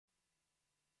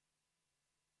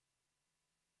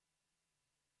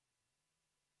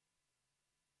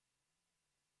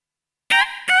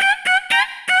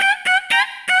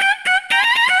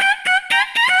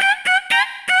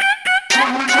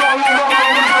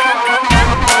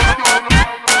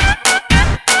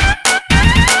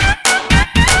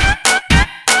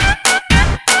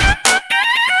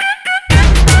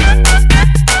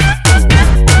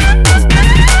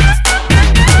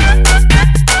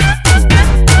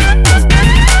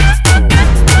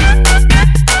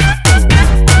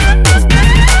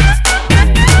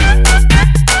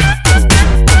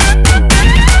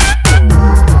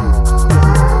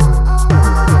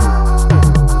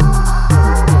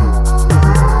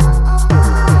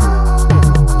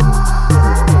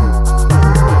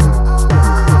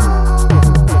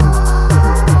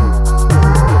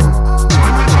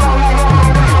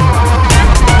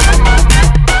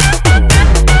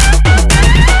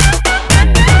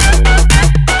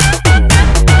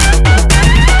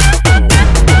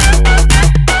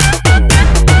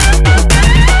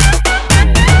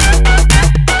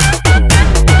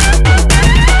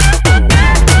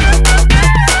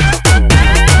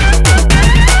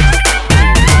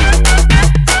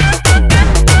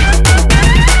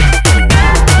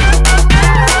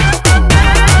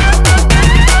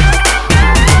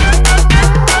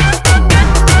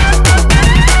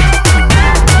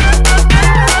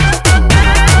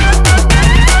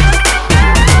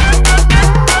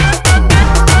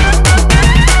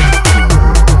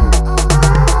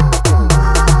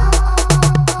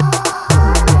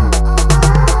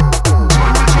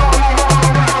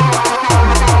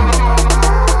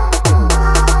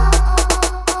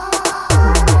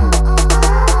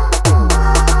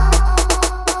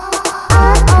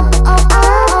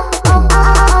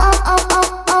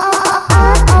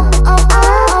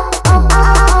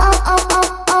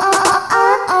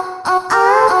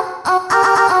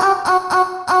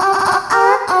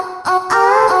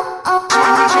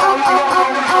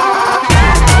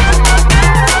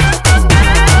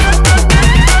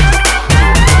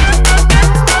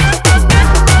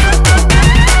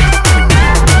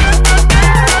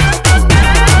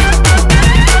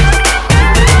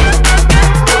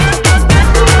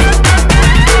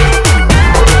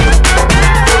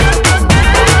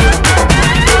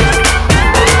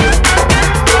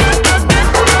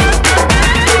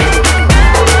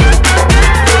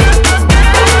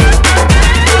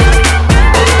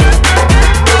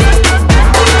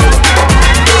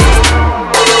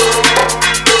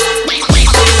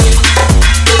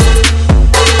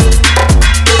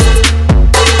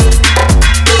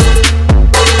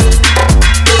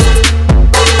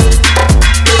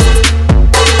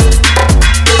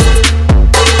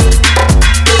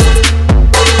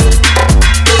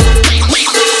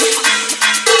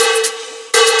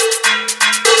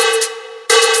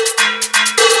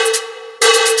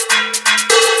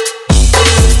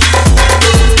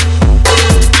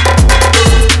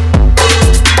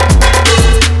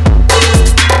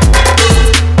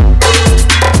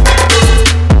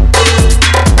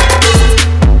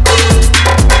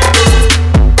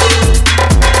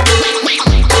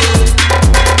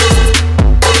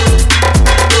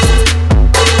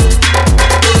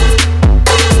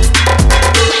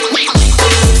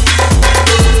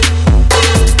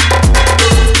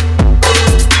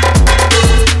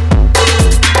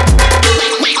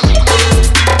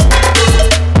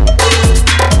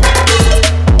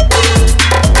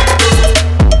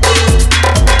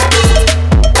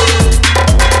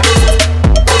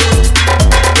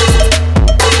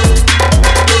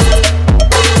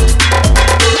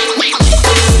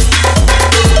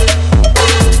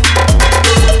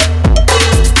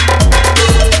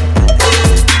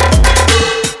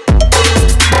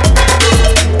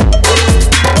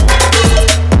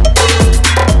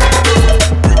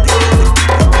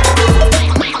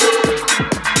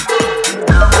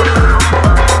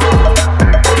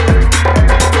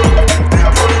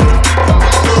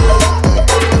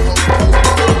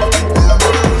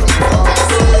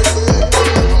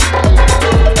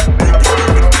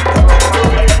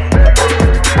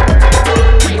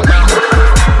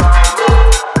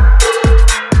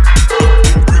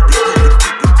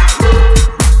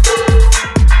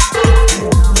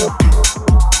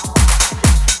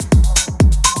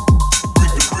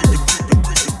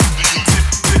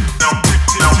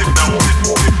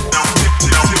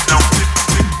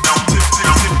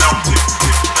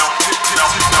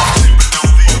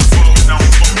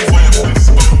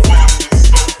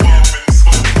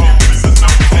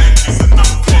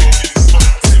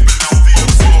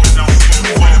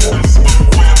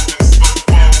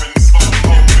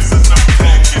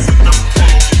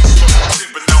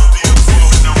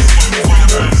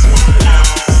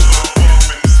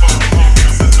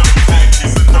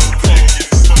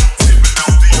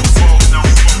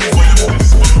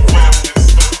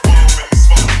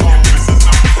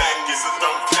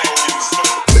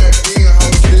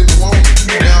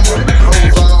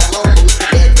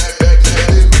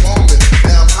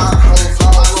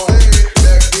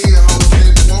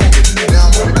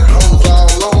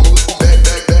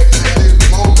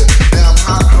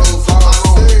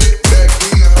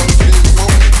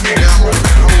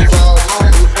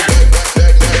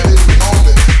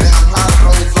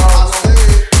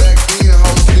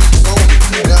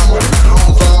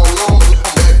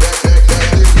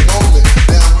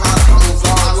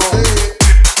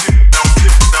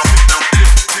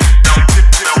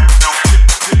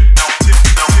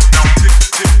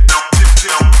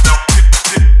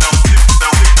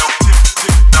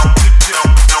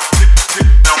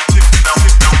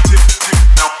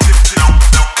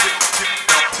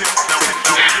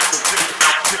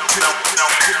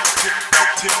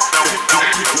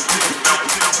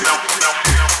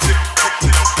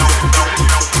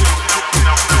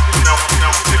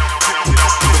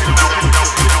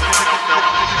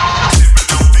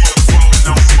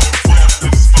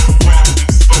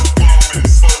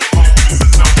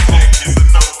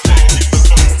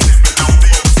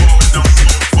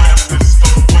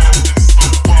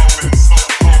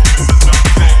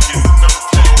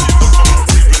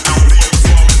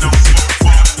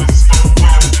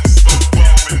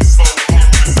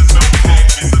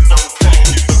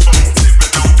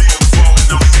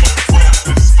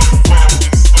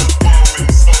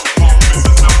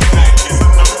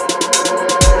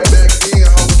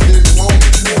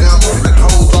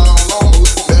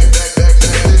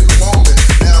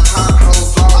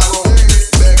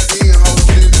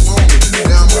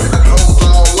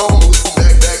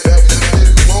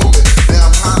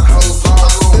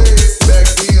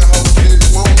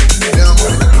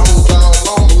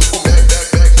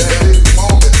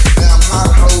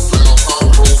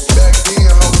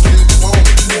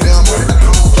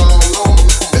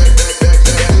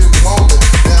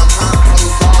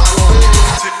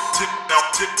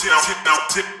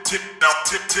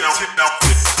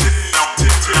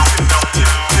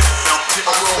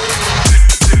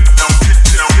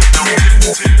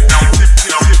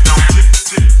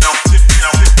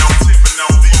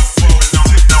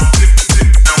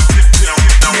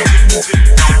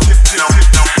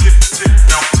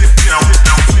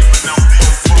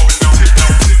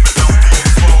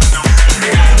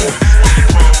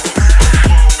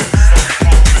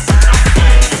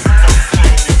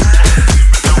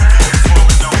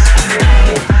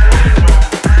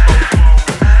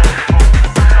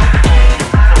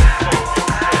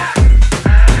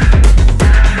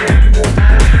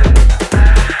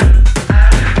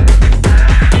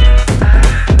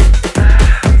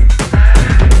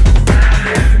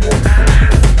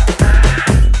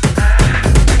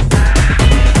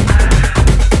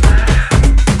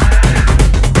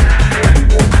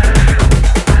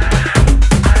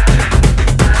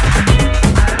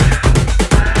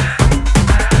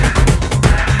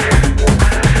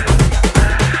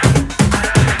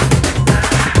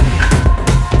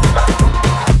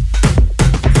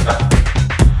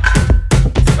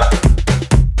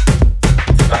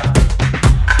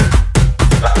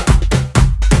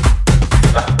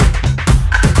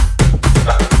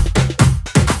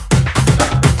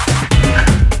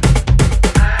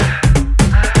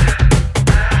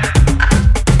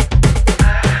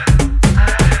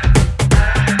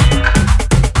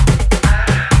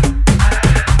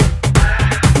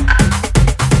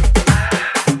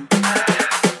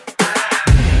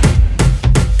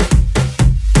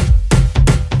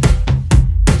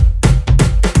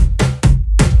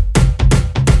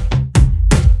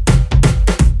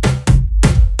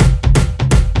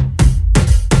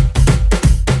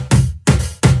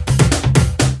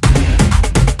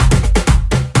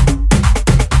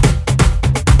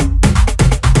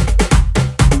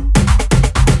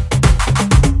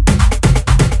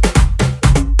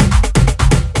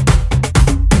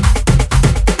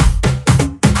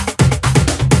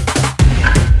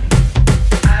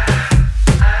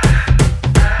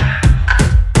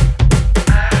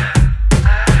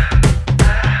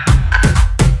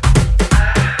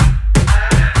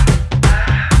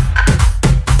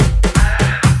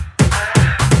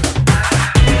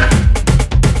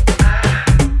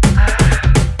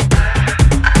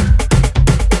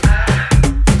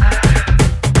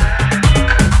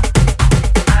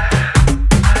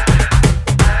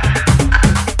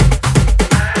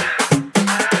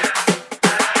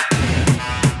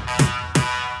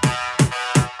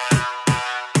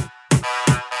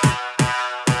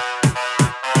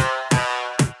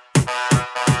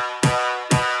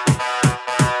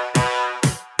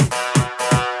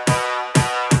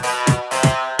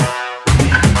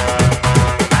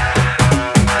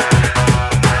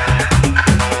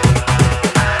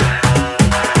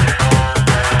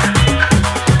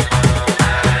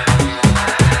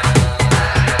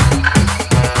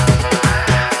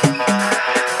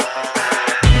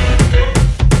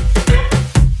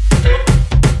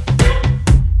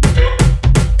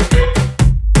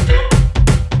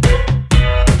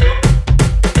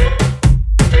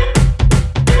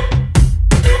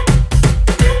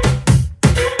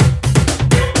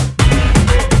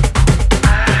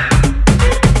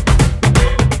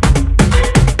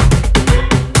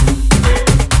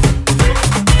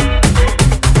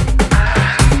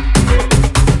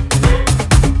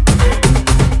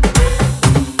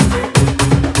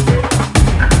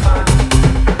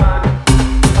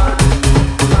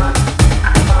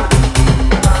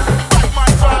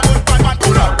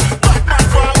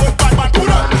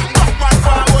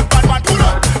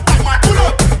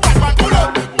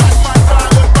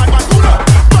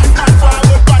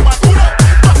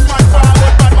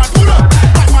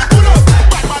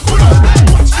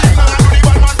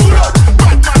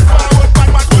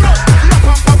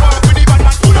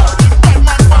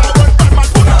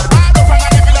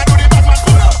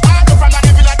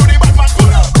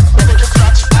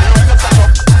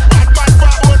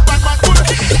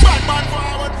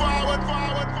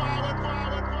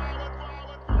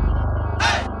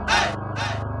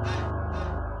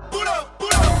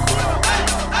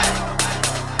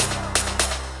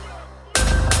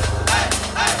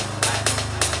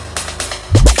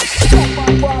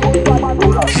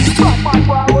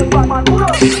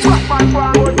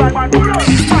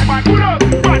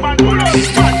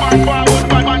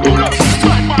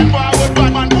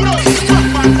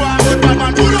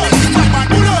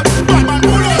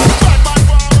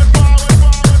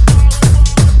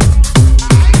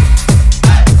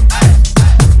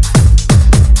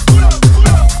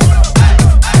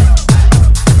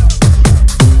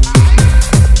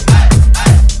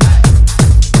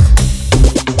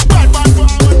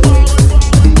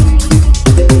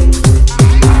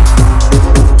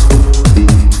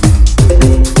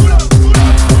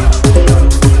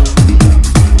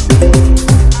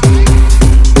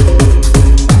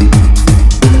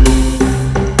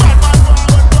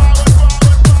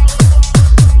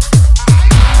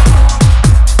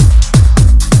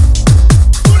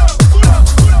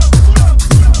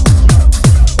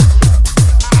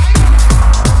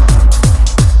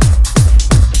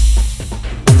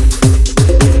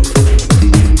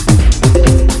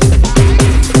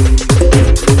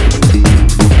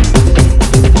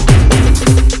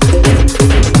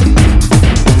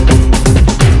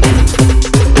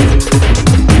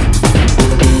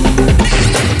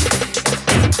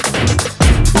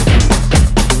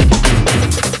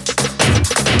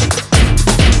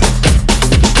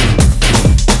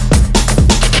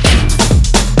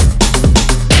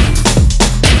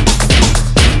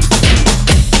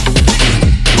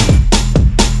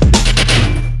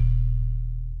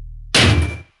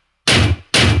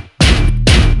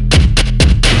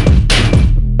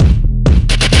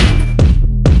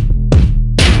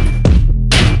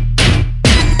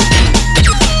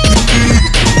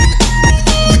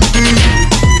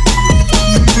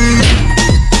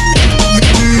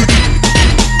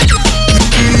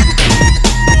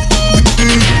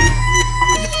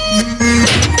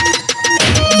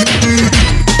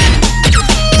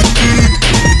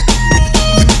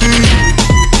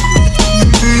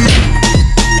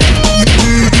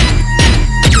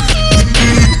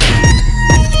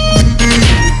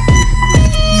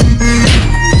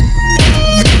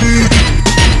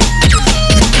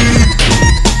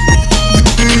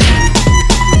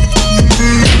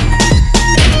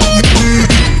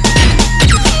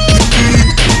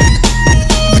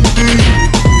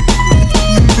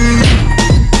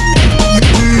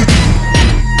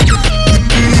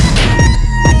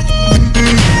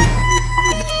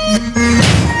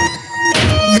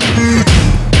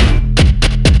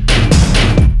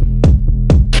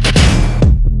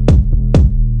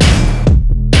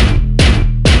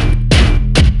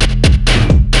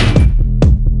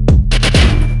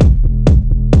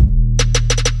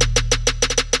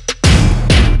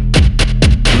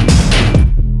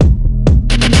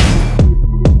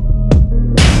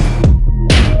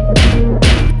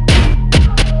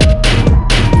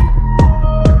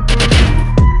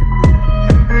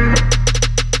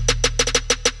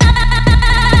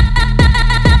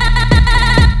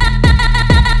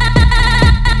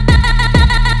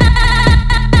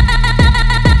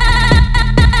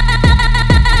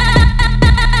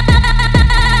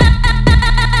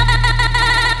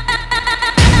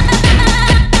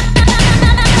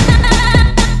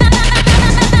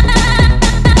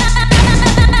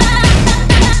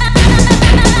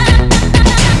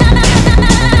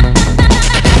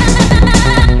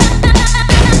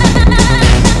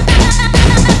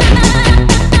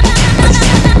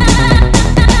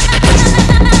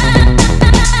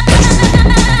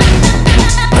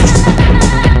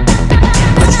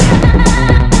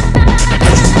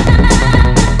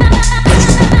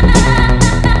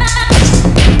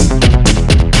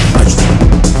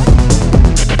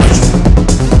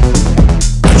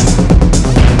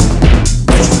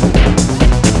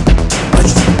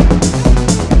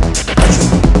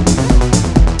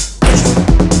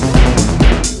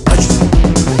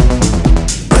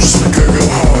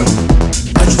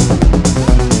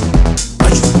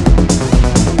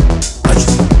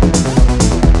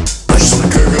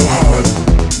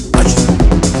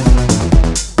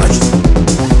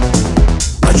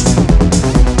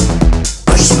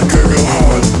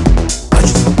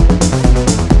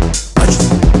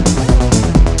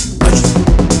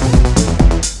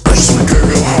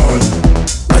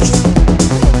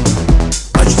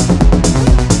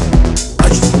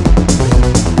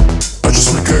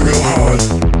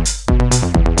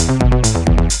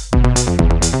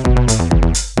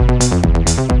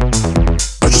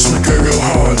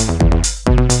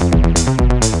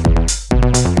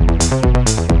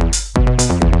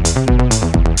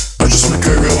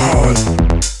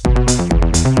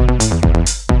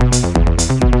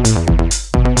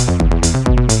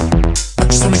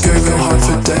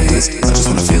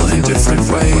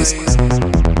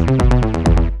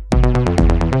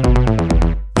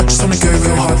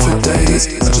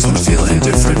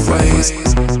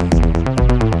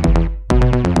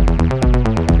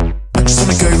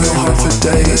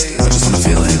days. I just wanna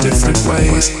feel it in different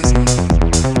ways.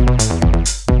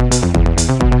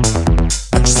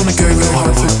 I just wanna go real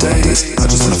hard for days. I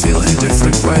just wanna feel it in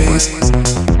different ways.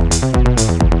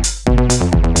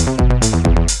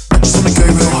 I just wanna go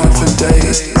real hard for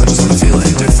days. I just wanna feel it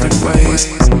in different ways.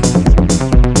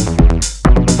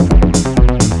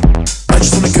 I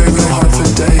just wanna go real hard for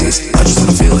days. I just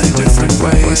wanna feel it in different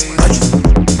ways. I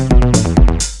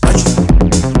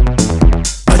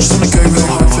just wanna go real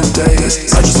hard for days.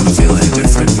 I just wanna feel it in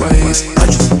different ways. I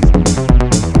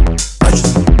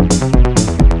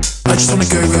just wanna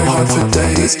go real hard for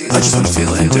days. I just wanna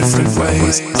feel it in different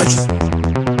ways. I just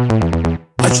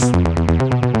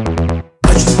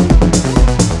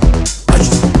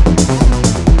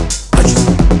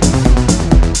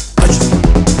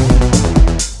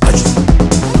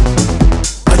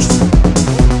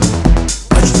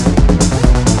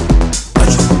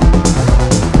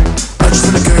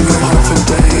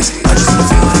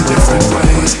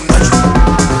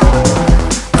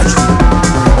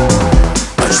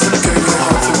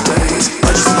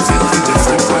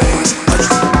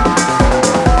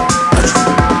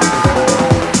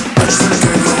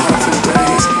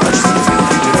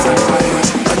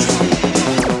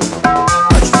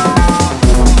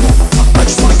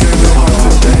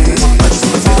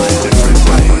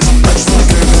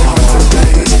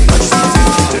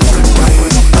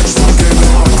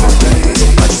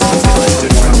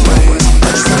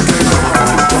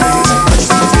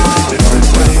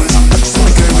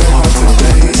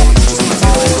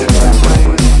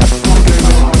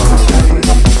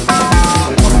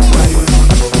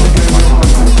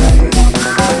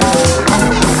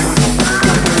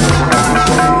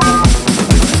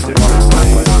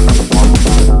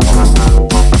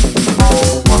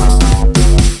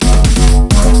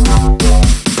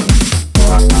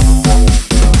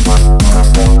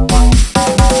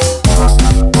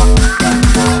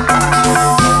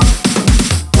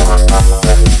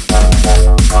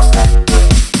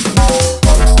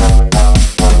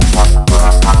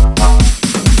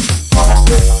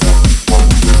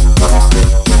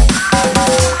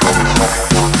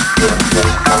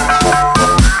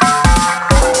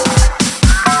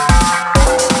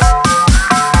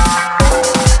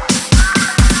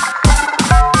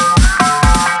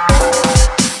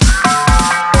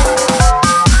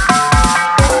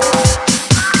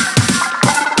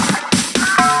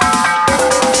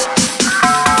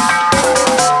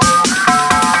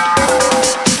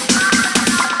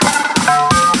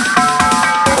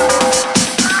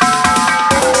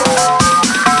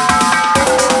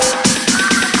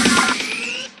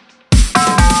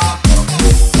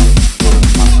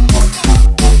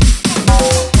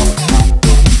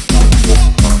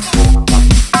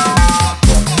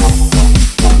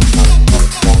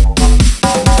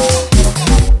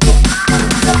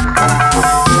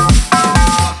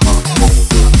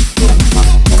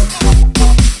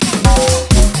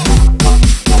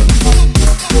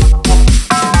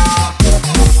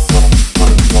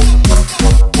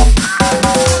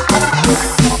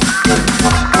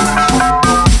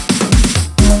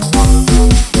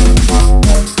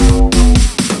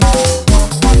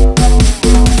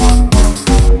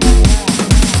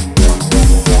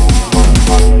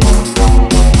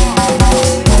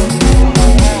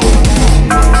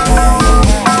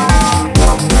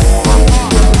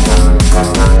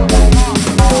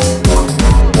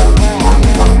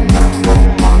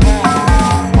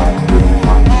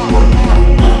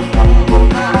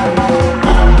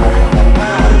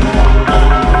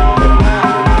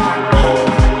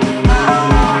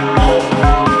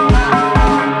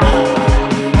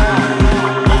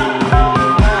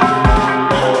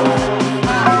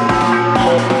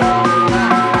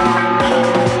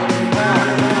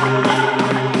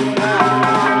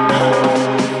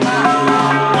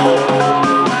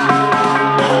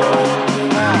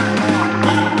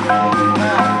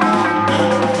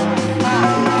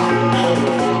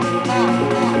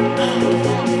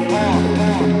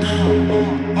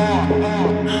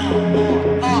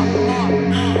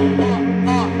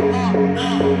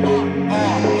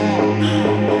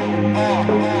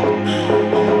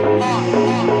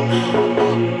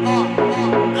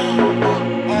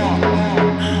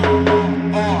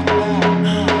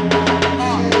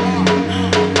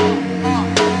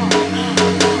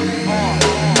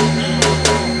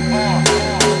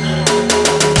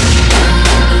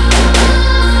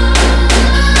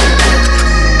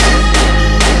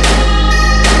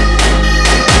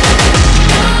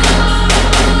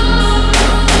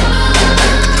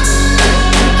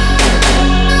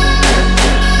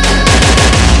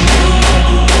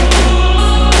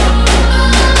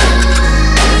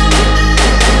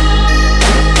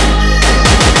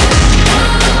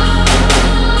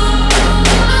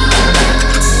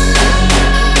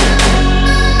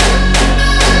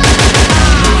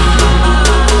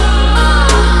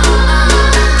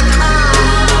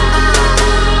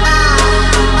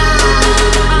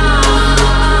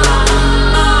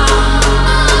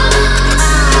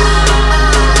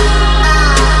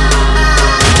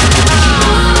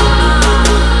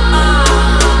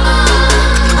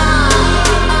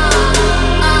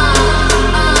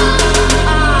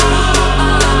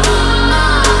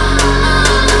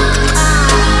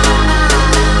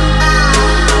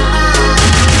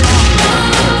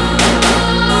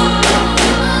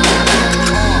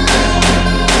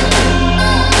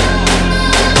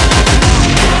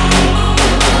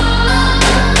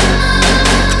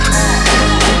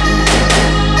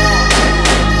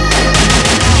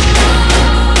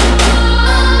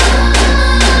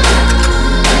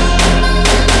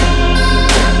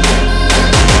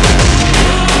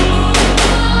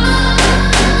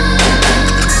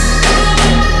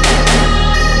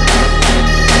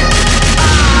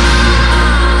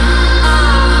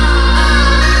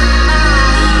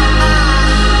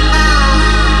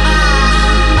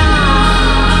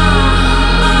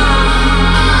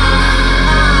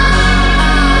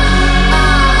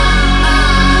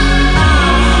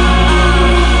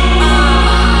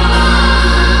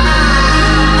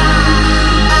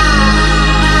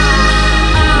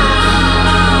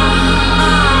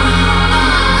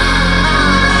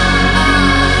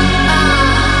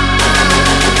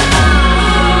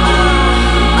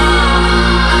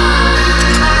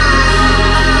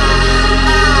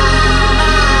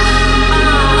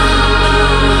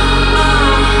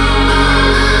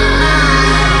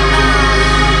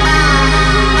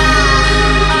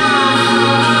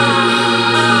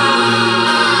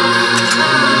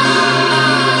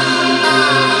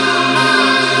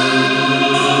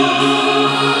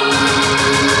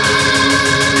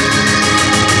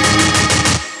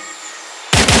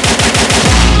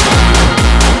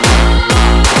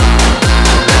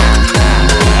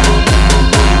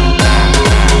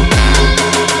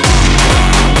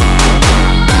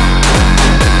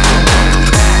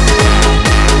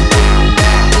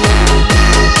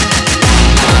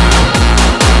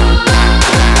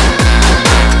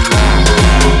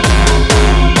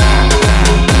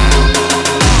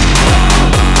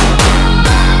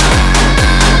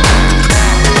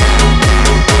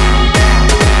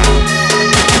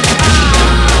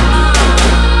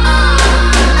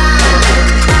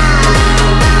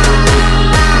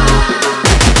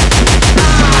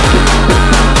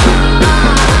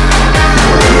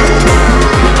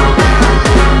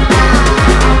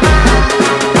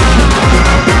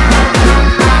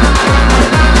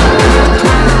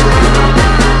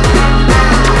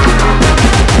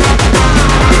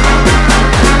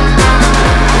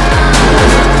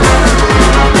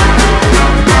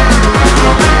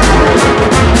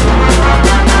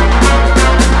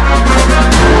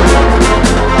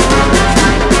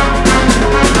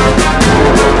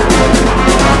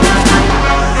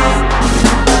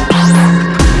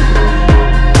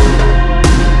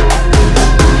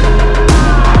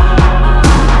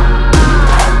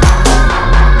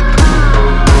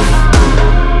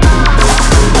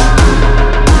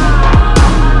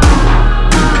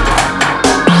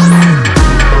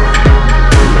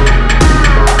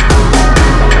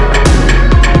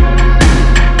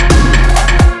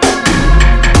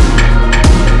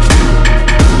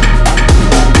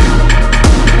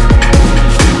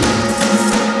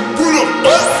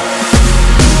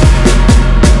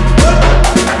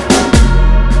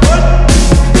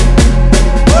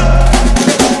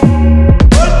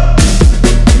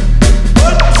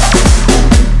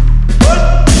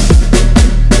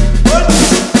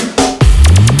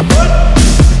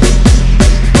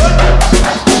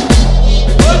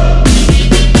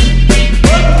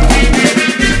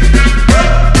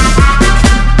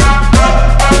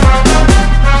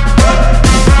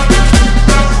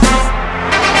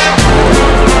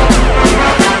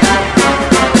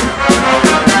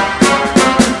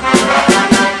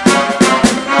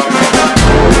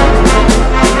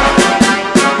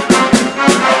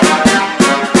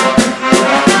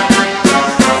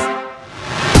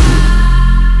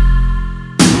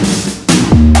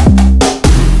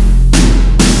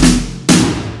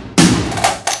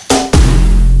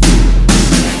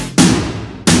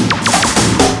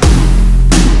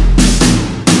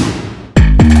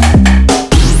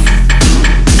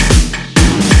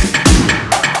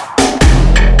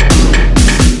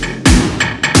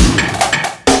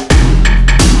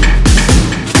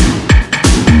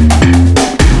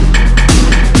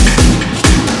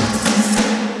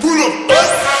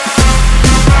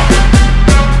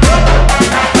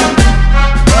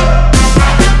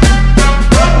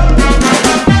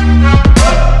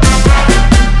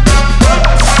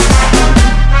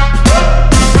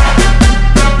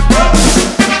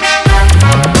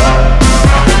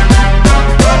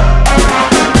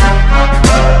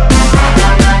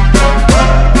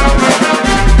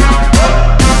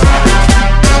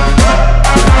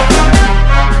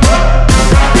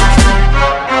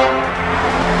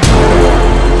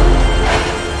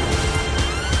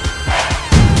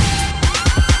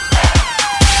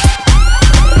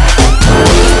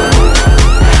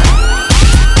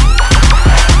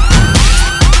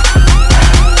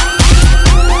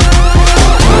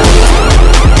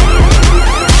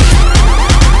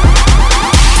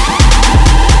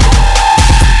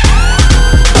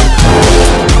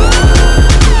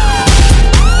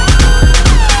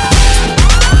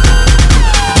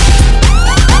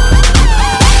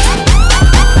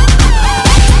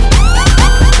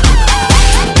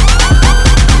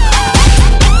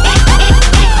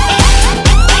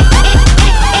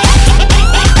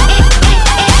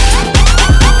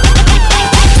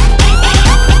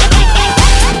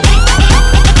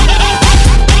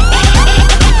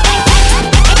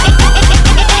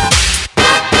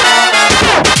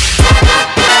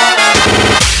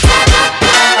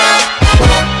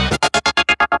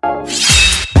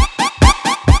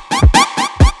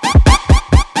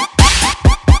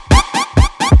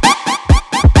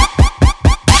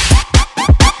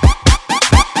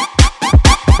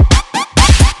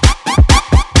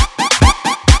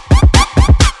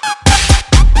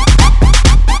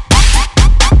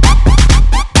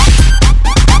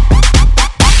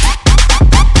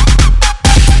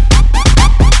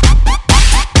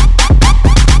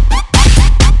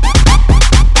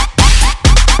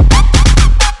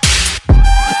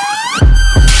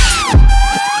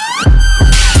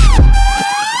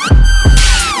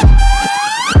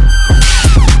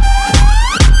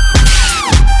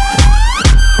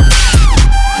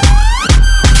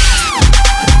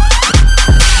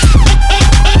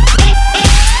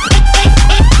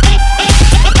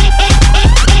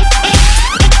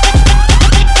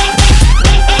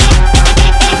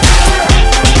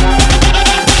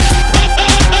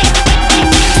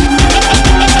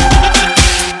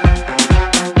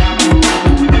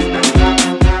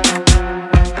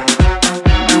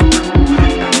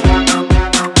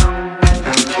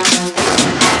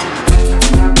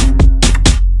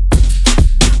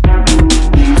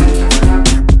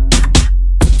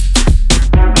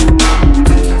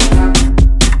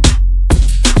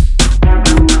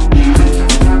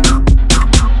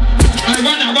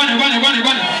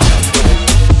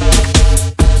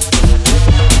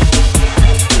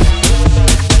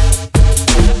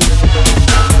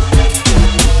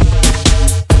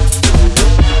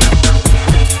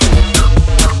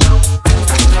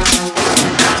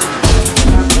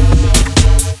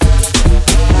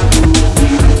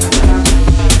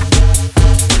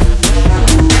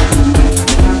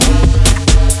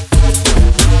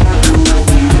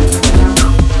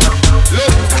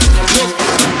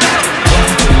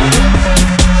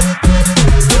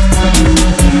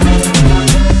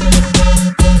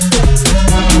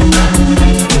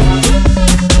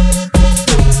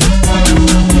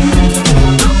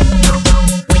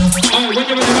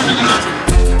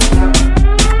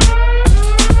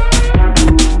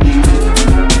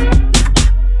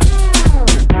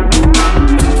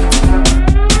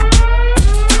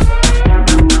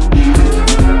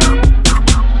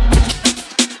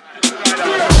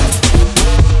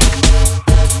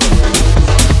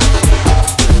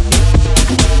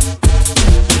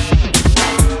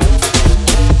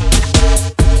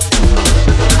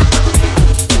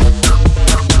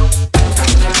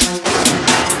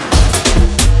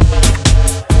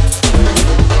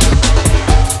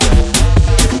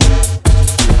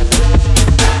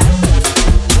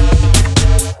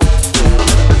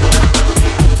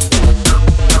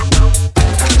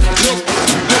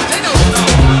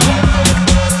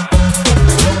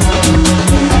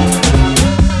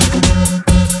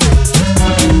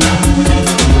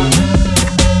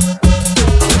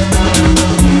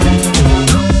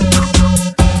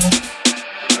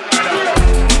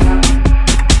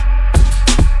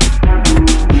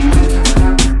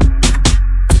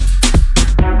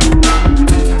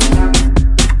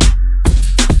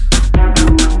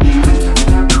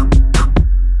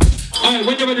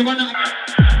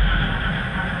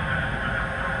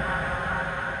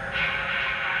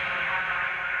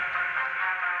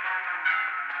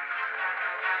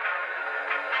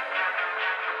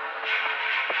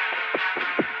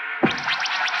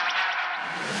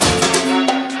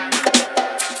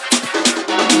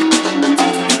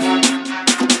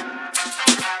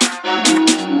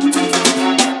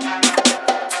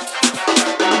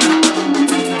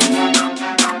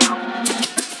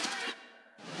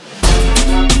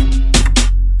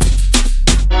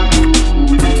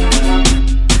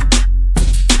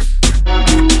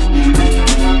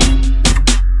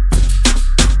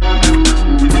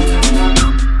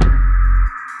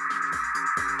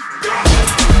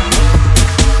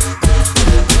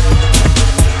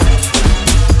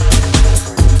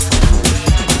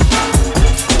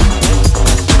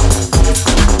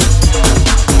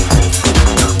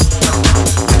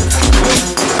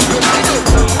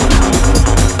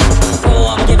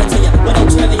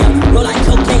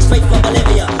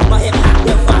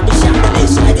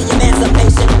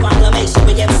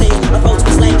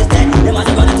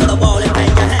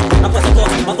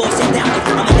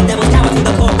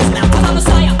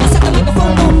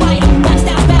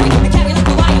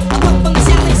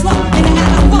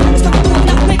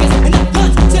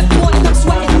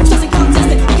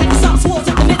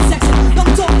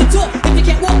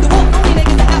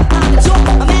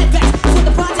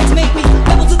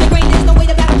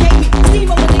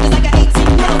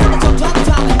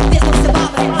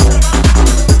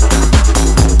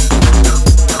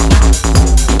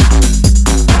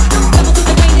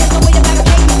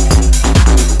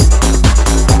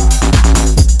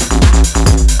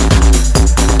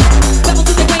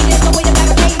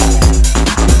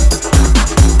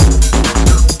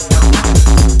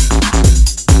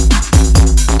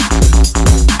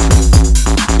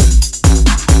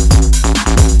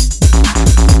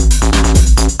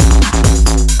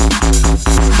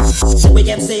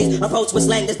Approach with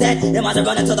slang that's dead. Then I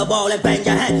run into the wall and bang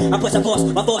your head. I push a force,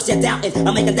 my force you're doubting.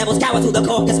 I make the devil's cower through the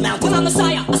Caucasus Mountain. Well, I'm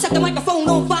Messiah, I set the microphone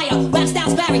on fire. Rap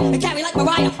styles vary and carry like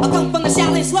Mariah. I come from the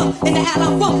Shaolin slum in the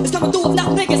Allied funk. It's coming through with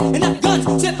enough niggas and enough guns.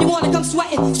 So if you wanna come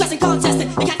sweating, stressing, contesting,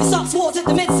 you got the soft swords at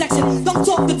the midsection. Don't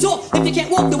talk the talk if you can't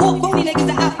walk the walk. Phony niggas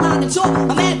that outline the chalk.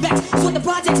 I'm mad vex, it's what the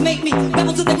projects make me.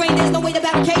 Rebel to the grain, there's no way to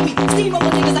barricade me. Steamroller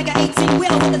niggas like an 18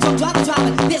 wheeler with the drunk driver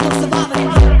driving. There's no surviving.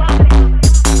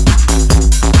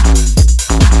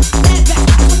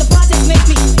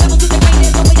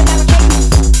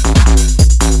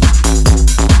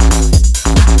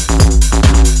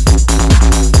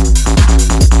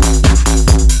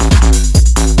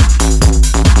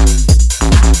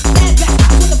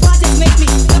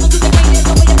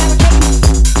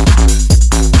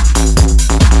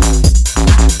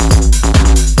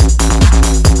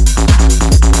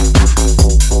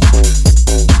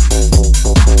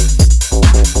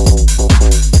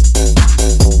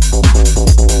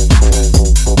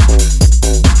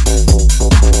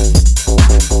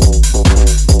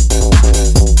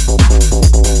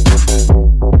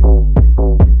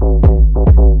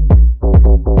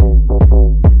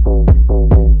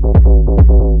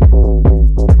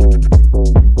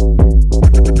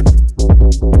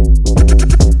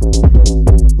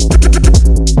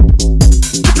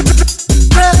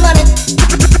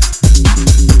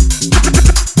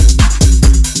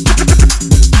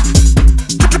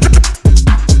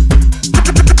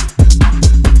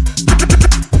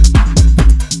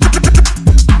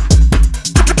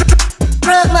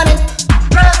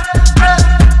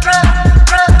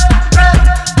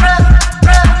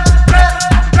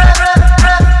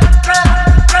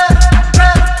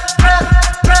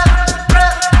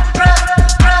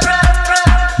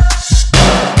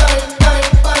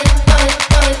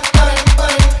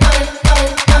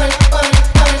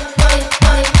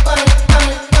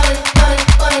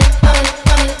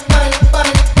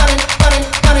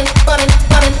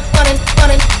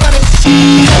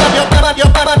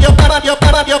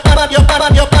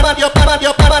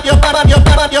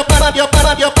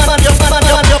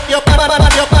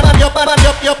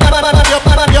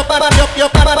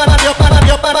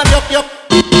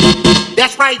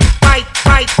 That's right, right,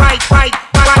 right, right, right,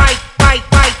 right, right,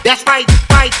 right. That's right,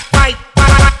 right, right,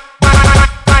 right,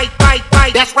 right, right,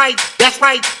 right. That's right, that's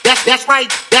right, that's right,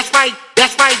 that's right,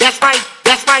 that's right, that's right,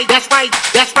 that's right, that's right,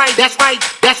 that's right, that's right,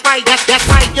 that's right, that's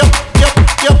right. Yo, yo,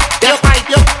 yo, that's right,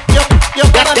 yo, yo, yo,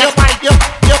 that's right, yo,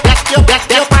 yo, that's yo, that's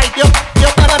right, yo, yo,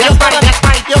 that's right, that's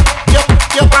right, yo, yo,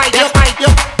 yo, right, that's right, yo,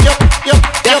 yo, yo,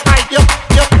 that's right, yo,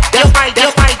 yo, that's right,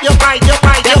 that's right, yo, right, yo,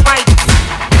 right, that's right.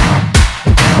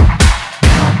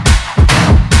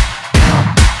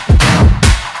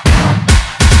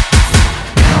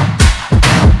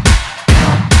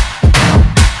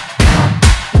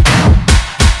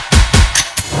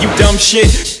 shit.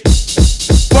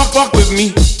 Fuck with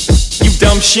me, you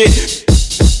dumb shit.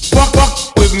 Fuck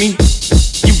with me,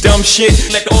 you dumb shit.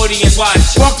 Let the audience watch.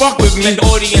 Fuck with me, let the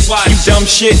audience watch. You dumb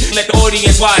shit. Let the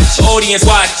audience watch. Audience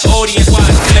watch. Audience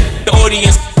watch. Let the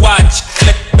audience watch.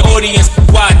 Let the audience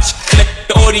watch. Let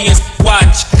the audience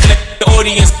watch. Let the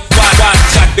audience watch.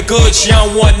 Got the goods, she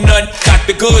don't want none. Got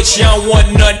the goods, she don't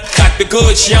want none. Got the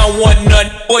goods, she don't want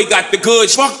none. Boy got the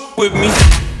goods. Fuck with me.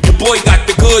 Your boy got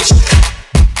the goods.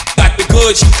 Got the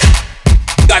goods.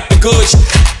 Got the goods.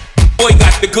 Boy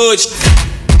got the goods.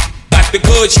 Got the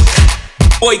goods.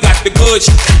 Boy got the goods.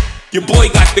 Your boy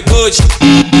got the goods.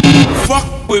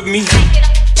 Fuck with me.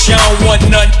 She don't want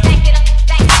none.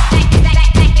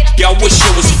 Y'all wish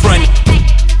it was funny.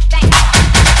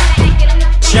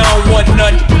 She don't want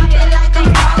none.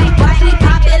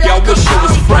 Y'all wish it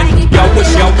was funny. Y'all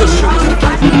wish it was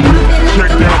funny.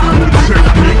 Check out the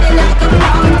technique.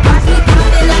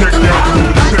 Check out the technique. Check out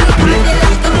the technique.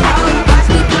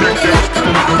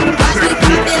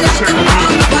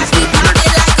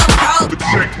 The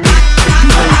technique. You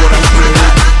know what I said.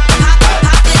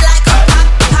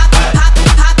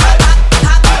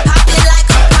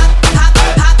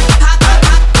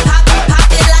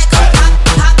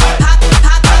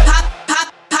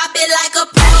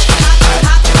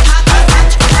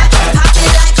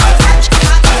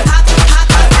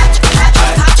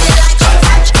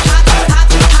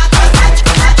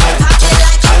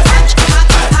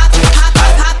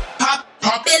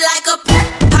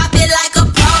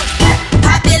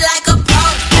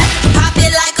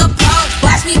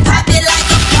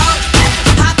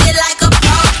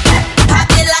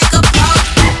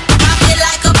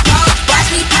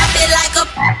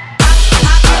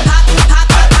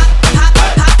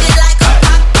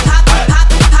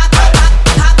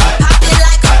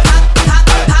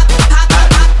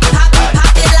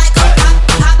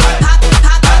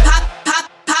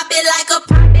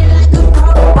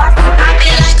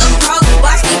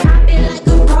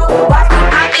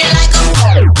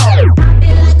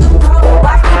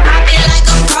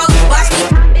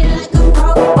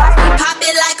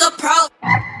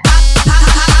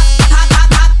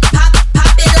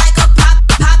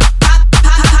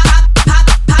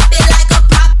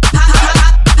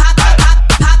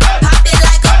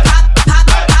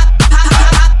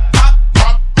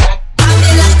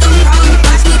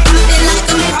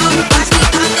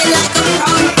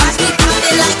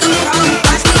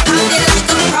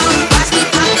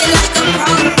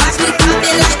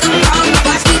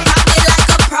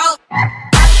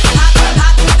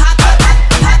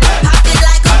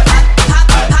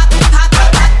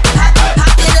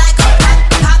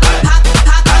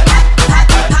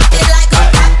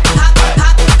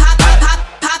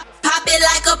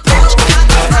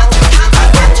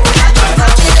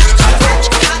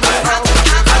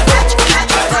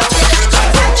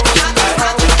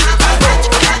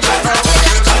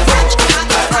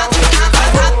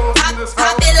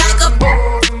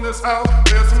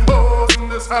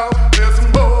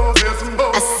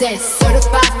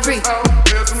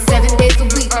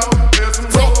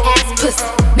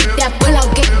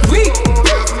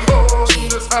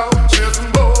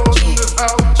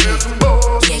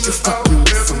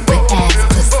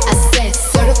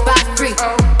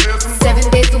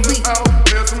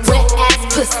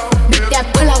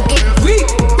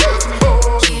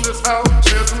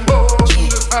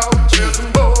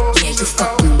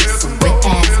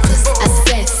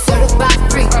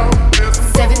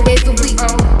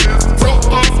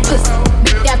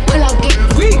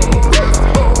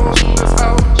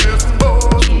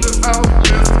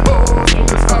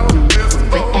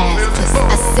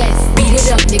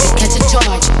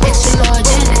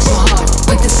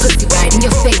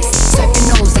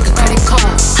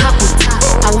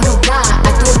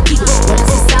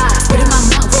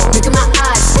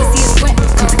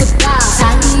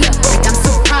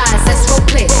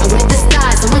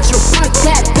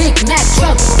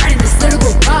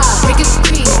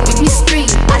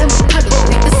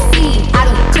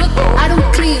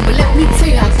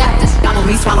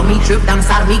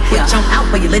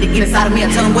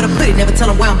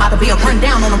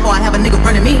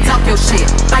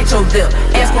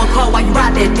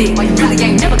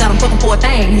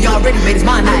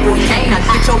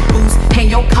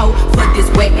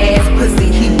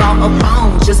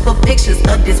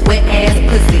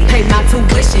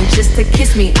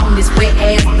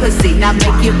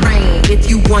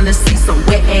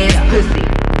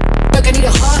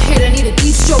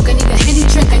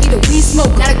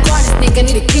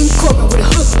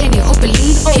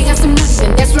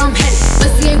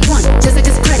 Just like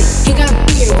his credit, he got a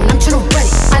beard when I'm tryna wet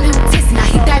it. I let him taste it, now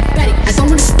he diabetic. I don't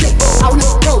wanna split, I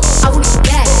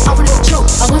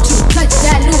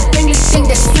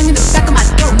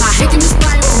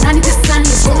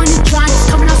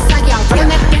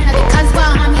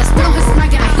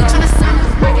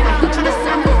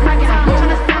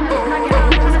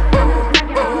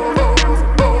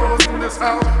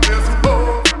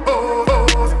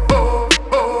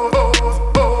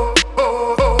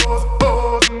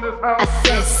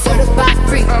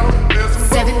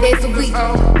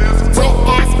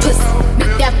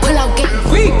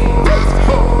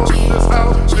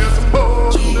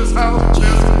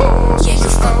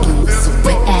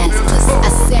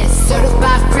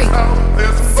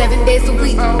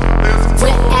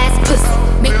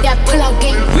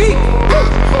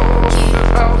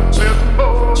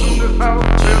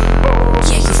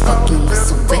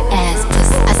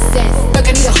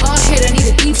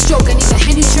joke. I need a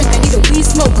Henny drink, I need a weed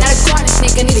smoke. Not a garden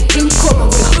snake, I need a king cobra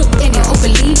with a hook in it.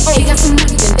 Open lead. Oh, he got some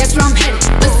money, then that's where I'm headed.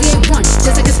 Let's see A1,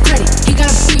 just like his credit. He got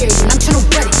a beard, and I'm tryna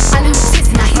wet it. I live with tits,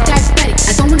 now he diabetic.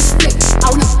 I don't wanna stick, I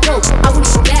wanna dope, I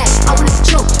wanna gas, I wanna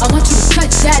choke. I want you to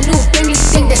touch that little bangly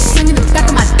thing that's sung in the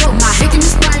back of my throat. My hick and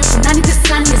inspired, and I need the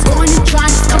sun. It's going and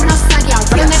drying, it's coming outside. Yeah, I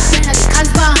run on that fan, like the cuz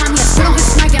behind me. I spit on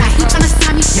his mic, and I heat tryna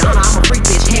sign me. Your Honor, I'm a freak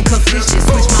bitch, handcuffed vicious.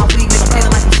 Switch my wig, make 'em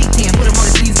feel like a cheat 10. Put 'em on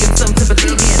his knees, give him something to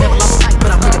believe in. Never lost a fight, but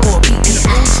I'm looking for a beat. In the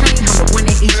food chain, I'm the one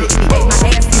that eat you. If he ate my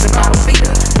ass, he's a bottom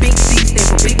feeder. Big C stand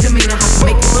for big demeanor. How to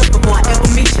make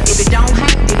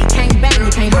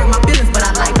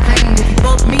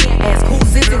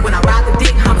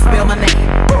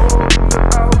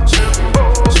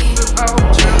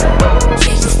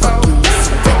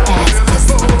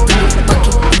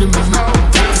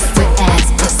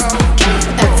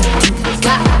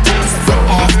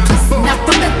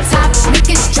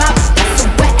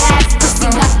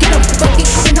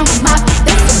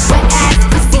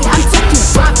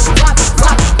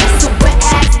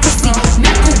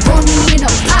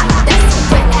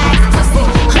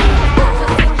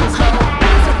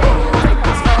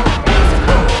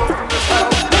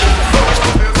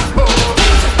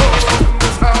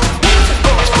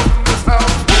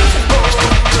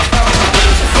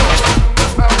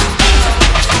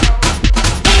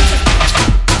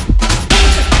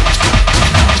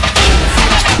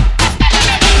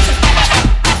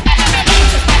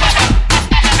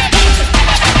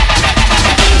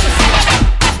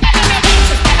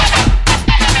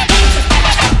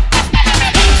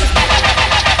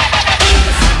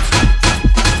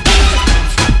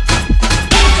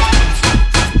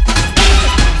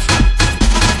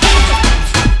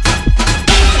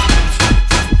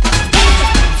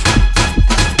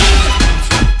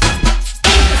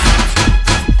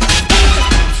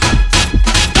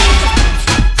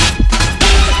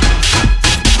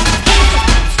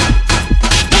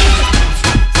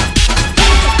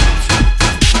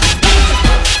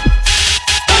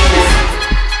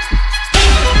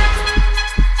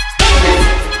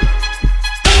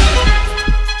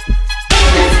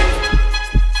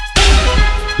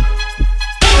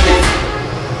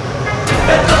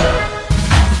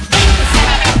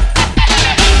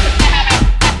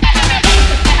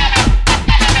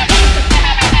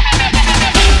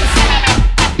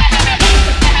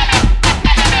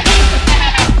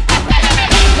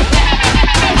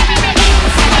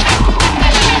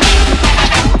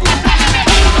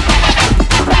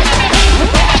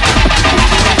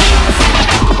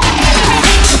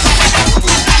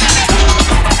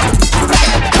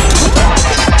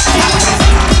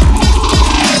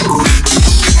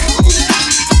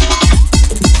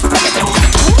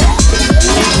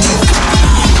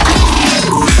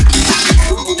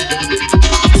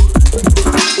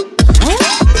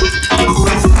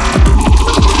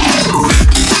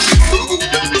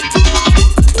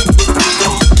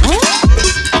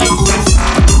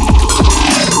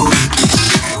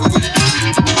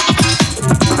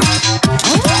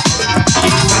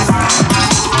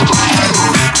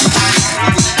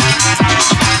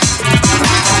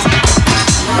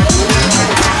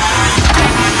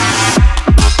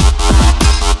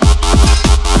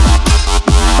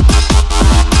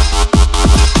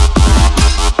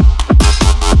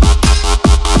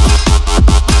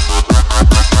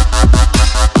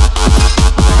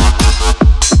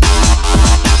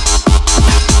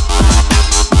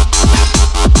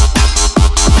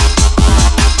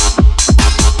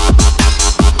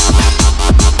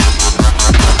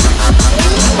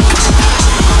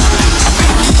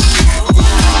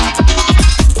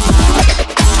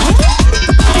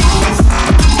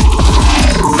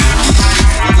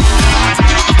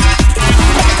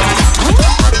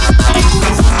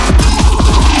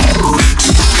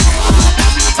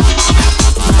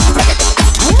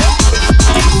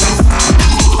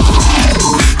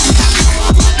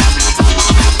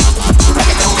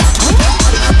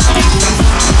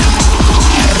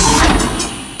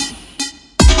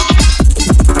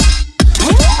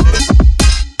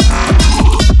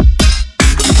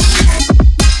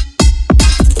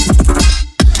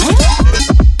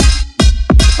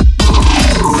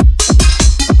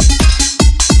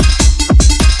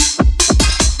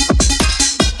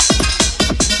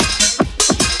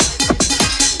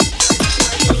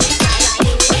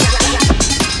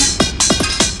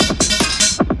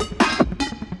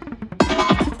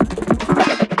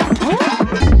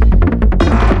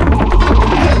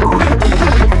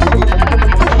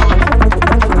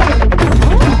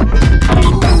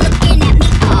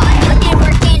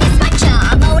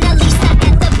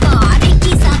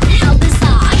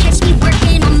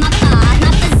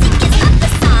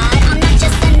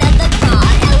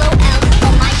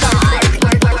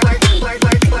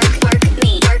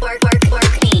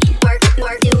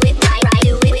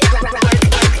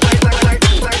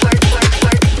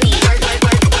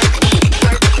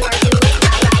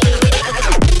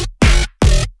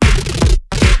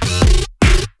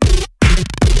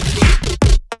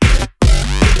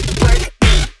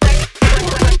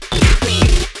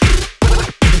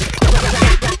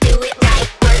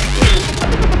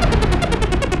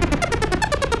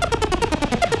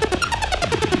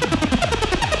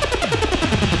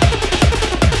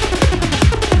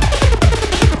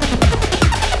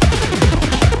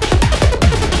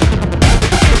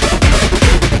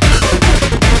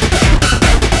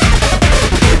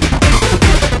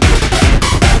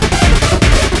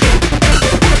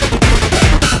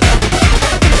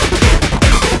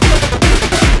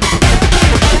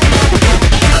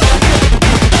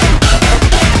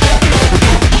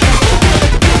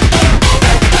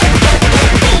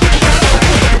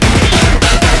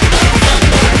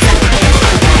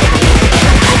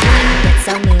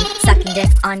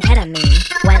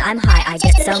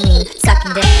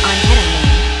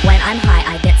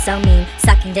so mean,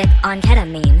 sucking dick on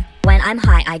ketamine. When I'm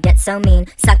high, I get so mean,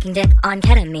 sucking dick on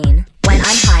ketamine. When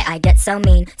I'm high, I get so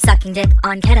mean, sucking dick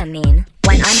on ketamine.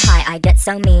 When I'm high, I get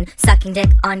so mean, sucking dick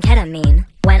on ketamine.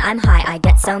 When I'm high, I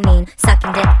get so mean,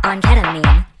 sucking dick on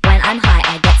ketamine. When I'm high,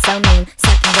 I get so mean,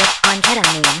 sucking dick on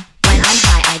ketamine. When I'm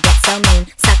high, I get so mean,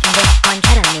 sucking dick on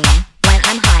ketamine. When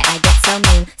I'm high, I get so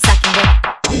mean, sucking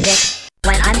dick.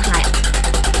 When I'm high.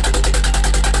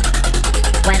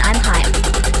 When I'm high.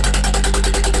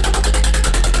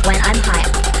 When I'm high.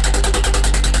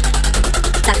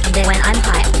 Sucking dick when I'm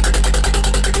high.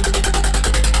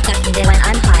 Sucking dick when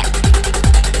I'm high.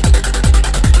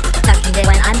 Sucking dick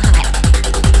when I'm high.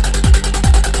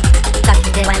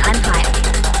 Sucking dick when I'm high.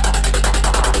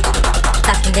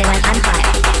 Sucking dick when I'm high.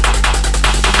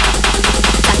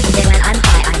 Sucking dick when I'm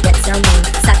high. I get so mean.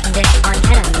 Sucking dick on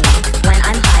ketamine. When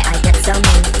I'm high, I get so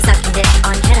mean. Sucking dick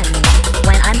on ketamine.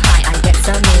 When I'm high, I get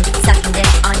so mean. Sucking dick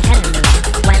on ketamine.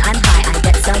 When I'm high, I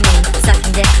get so mean.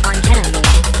 Sucking dick on ketamine.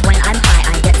 When I'm high,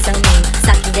 I get so mean.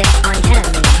 Sucking dick on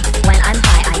ketamine. When I'm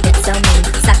high, I get so mean.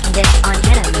 Sucking dick on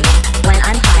ketamine. When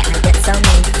I'm high, I get so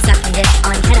mean. Sucking dick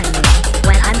on ketamine.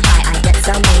 When I'm high, I get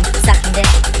so mean. Sucking dick.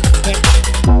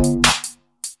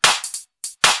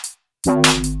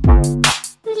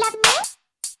 You love me?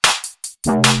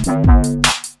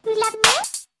 You love me?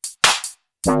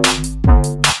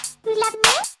 You love me?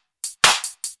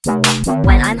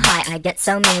 When I'm high, I get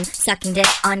so mean, sucking dick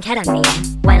on ketamine.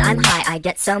 When I'm high, I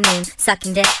get so mean,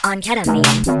 sucking dick on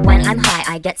ketamine. When I'm high,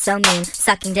 I get so mean,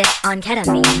 sucking dick on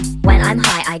ketamine. When I'm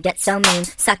high, I get so mean,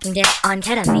 sucking dick on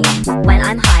ketamine. When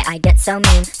I'm high, I get so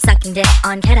mean, sucking dick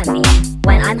on ketamine.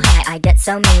 When I'm high, I get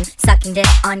so mean, sucking dick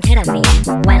on ketamine.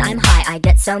 When I'm high, I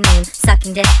get so mean,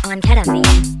 sucking dick on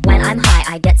ketamine. When I'm high,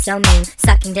 I get so mean,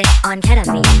 sucking dick on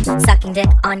ketamine. Sucking dick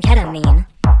on ketamine.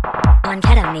 On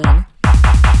ketamine.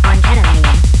 On ketamine,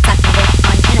 sucking dick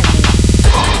on ketamine.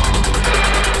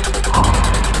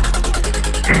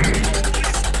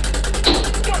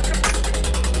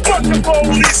 Fuck the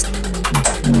police!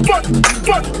 Fuck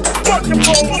the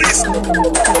police!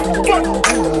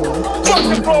 Fuck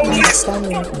the police! Sucking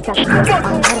dick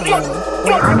on ketamine.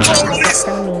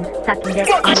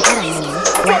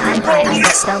 When I'm high, I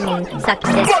get so mean,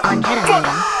 sucking dick on ketamine.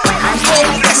 When I'm high,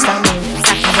 I get so mean,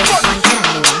 sucking dick on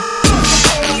ketamine.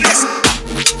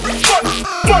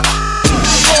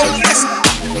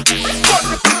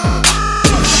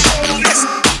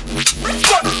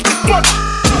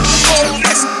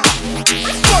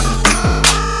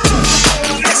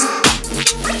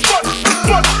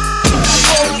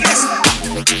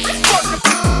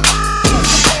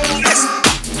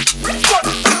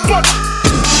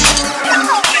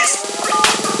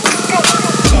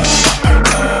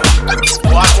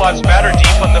 Black Lives Matter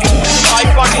deep on the I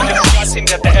fucking disgusting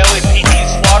that the LAPD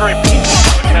is slaughtering people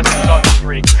protesters on the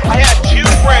street. I had two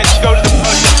friends go to the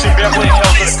protest in Beverly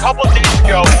Hills a couple days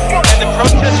ago, and the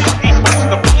protest was peaceful.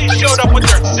 So the police showed up with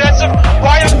their excessive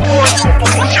riot force,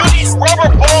 shooting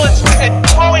rubber bullets and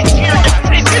throwing tear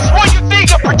gas. Is this what you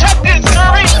think of protecting and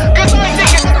serving? Because I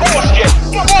think it's bullshit.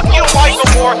 Fuck you, Michael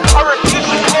Moore. I refuse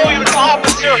to call you an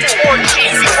officer or a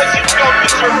chief because you don't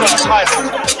deserve those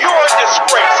titles. You're a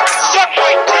disgrace. Suck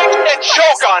my dick and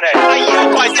choke on it. I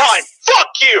yield my time.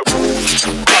 Fuck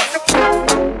you!